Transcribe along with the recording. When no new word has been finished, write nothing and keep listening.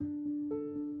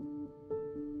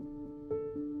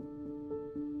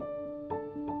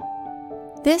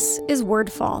This is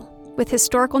Wordfall, with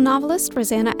historical novelist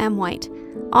Rosanna M. White,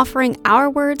 offering our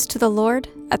words to the Lord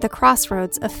at the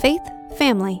crossroads of faith,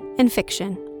 family, and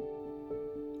fiction.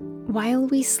 While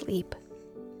we sleep.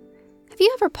 Have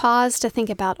you ever paused to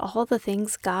think about all the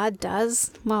things God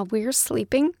does while we're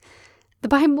sleeping? The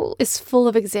Bible is full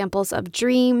of examples of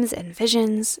dreams and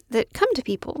visions that come to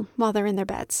people while they're in their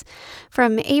beds.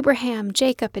 From Abraham,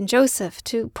 Jacob, and Joseph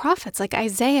to prophets like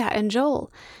Isaiah and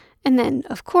Joel. And then,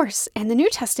 of course, in the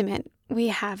New Testament, we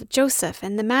have Joseph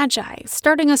and the Magi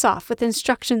starting us off with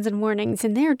instructions and warnings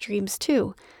in their dreams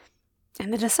too.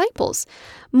 And the disciples,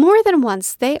 more than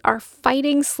once, they are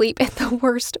fighting sleep at the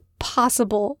worst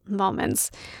possible moments.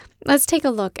 Let's take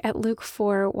a look at Luke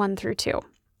 4, 1-2.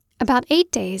 About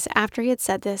 8 days after he had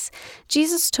said this,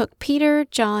 Jesus took Peter,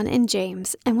 John, and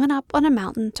James and went up on a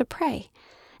mountain to pray.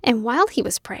 And while he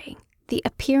was praying, the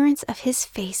appearance of his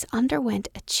face underwent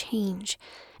a change,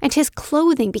 and his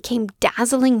clothing became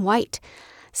dazzling white.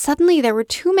 Suddenly there were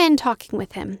 2 men talking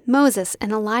with him, Moses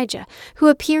and Elijah, who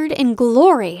appeared in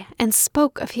glory and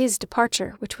spoke of his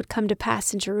departure, which would come to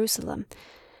pass in Jerusalem.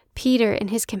 Peter and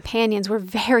his companions were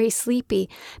very sleepy,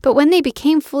 but when they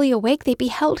became fully awake, they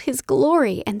beheld his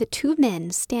glory and the 2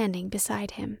 men standing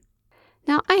beside him.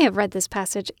 Now, I have read this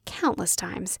passage countless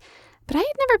times, but I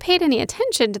had never paid any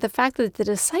attention to the fact that the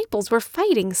disciples were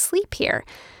fighting sleep here.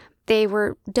 They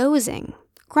were dozing,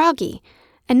 groggy,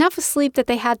 enough asleep that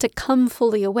they had to come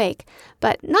fully awake,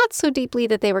 but not so deeply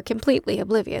that they were completely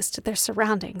oblivious to their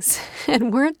surroundings.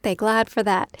 And weren't they glad for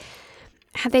that?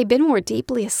 Had they been more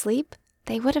deeply asleep,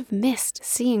 they would have missed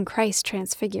seeing Christ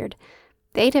transfigured.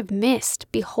 They'd have missed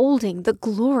beholding the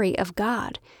glory of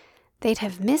God. They'd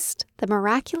have missed the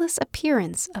miraculous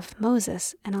appearance of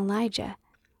Moses and Elijah.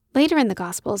 Later in the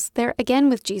Gospels, they're again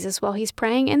with Jesus while he's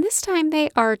praying, and this time they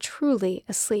are truly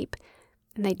asleep.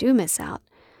 And they do miss out.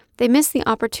 They miss the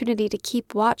opportunity to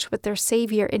keep watch with their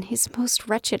Savior in his most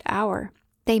wretched hour.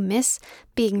 They miss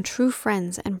being true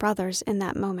friends and brothers in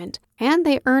that moment. And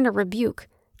they earn a rebuke.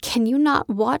 Can you not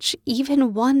watch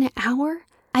even 1 hour?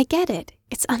 I get it.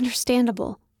 It's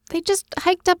understandable. They just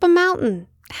hiked up a mountain,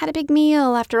 had a big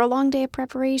meal after a long day of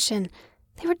preparation.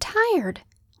 They were tired,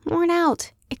 worn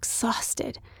out,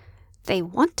 exhausted. They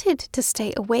wanted to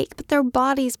stay awake, but their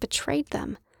bodies betrayed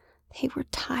them. They were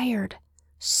tired,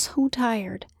 so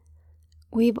tired.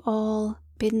 We've all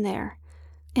been there.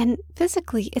 And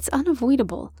physically, it's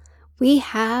unavoidable. We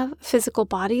have physical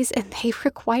bodies and they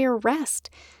require rest.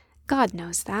 God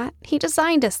knows that. He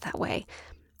designed us that way.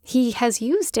 He has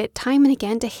used it time and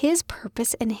again to his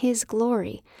purpose and his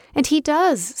glory. And he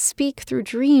does speak through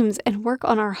dreams and work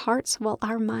on our hearts while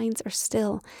our minds are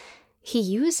still. He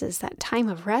uses that time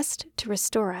of rest to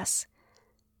restore us.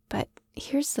 But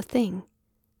here's the thing.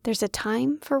 There's a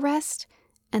time for rest,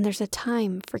 and there's a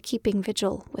time for keeping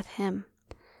vigil with him.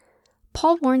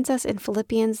 Paul warns us in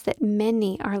Philippians that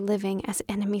many are living as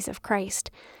enemies of Christ,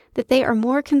 that they are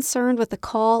more concerned with the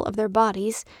call of their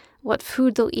bodies, what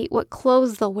food they'll eat, what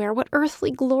clothes they'll wear, what earthly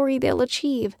glory they'll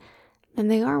achieve, than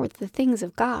they are with the things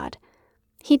of God.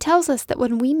 He tells us that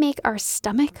when we make our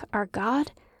stomach our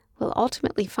God, we'll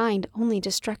ultimately find only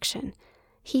destruction.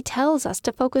 He tells us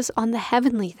to focus on the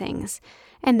heavenly things,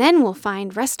 and then we'll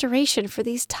find restoration for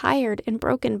these tired and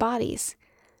broken bodies.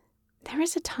 There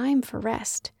is a time for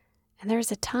rest, and there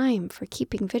is a time for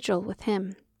keeping vigil with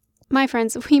him. My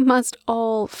friends, we must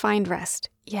all find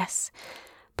rest, yes,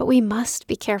 but we must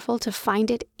be careful to find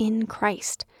it in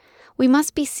Christ. We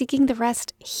must be seeking the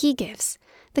rest he gives,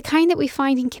 the kind that we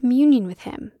find in communion with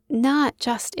him, not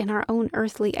just in our own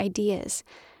earthly ideas.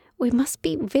 We must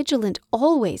be vigilant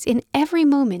always, in every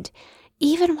moment,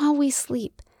 even while we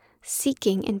sleep,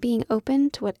 seeking and being open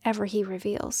to whatever he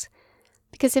reveals.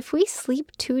 Because if we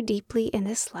sleep too deeply in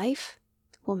this life,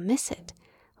 we'll miss it.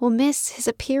 We'll miss his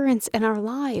appearance in our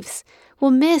lives.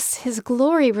 We'll miss his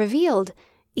glory revealed,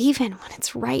 even when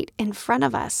it's right in front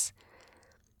of us.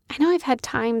 I know I've had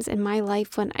times in my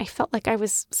life when I felt like I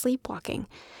was sleepwalking,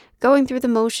 going through the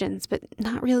motions, but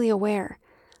not really aware.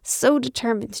 So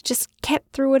determined to just get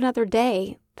through another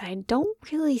day that I don't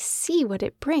really see what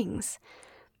it brings.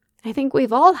 I think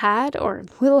we've all had or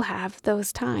will have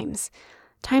those times.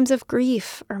 Times of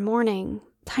grief or mourning,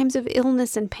 times of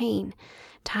illness and pain,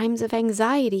 times of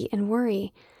anxiety and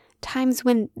worry, times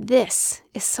when this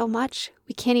is so much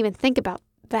we can't even think about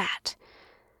that.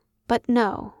 But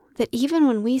know that even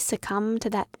when we succumb to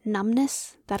that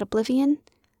numbness, that oblivion,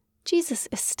 Jesus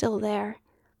is still there.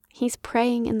 He's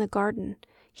praying in the garden.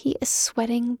 He is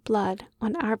sweating blood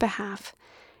on our behalf,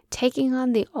 taking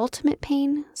on the ultimate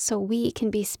pain so we can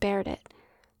be spared it,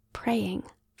 praying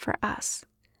for us.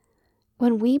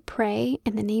 When we pray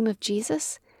in the name of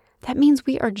Jesus, That means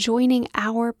we are joining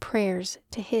our prayers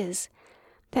to His.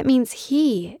 That means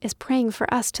He is praying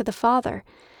for us to the Father.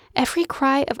 Every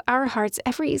cry of our hearts,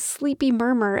 every sleepy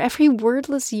murmur, every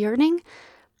wordless yearning,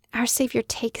 our Savior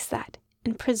takes that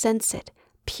and presents it,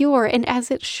 pure and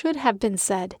as it should have been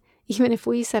said, even if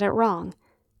we said it wrong,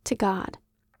 to God.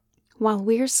 While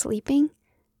we're sleeping,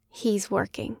 He's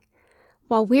working.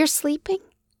 While we're sleeping,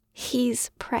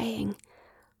 He's praying.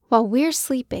 While we're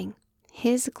sleeping,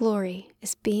 His glory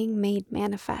is being made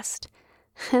manifest.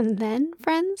 And then,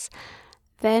 friends,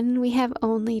 then we have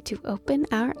only to open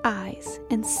our eyes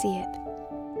and see it.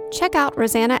 Check out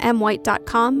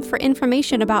RosannaMWhite.com for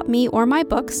information about me or my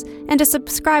books and to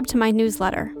subscribe to my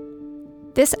newsletter.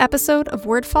 This episode of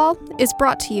Wordfall is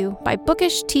brought to you by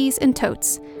Bookish Tees and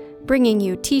Totes, bringing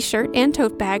you t-shirt and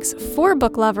tote bags for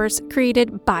book lovers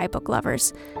created by book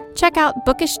lovers. Check out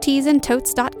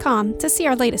bookishteesandtotes.com to see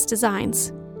our latest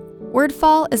designs.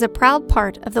 Wordfall is a proud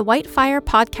part of the Whitefire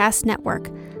Podcast Network.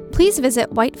 Please visit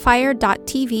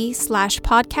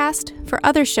whitefire.tv/podcast for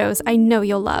other shows I know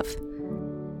you'll love.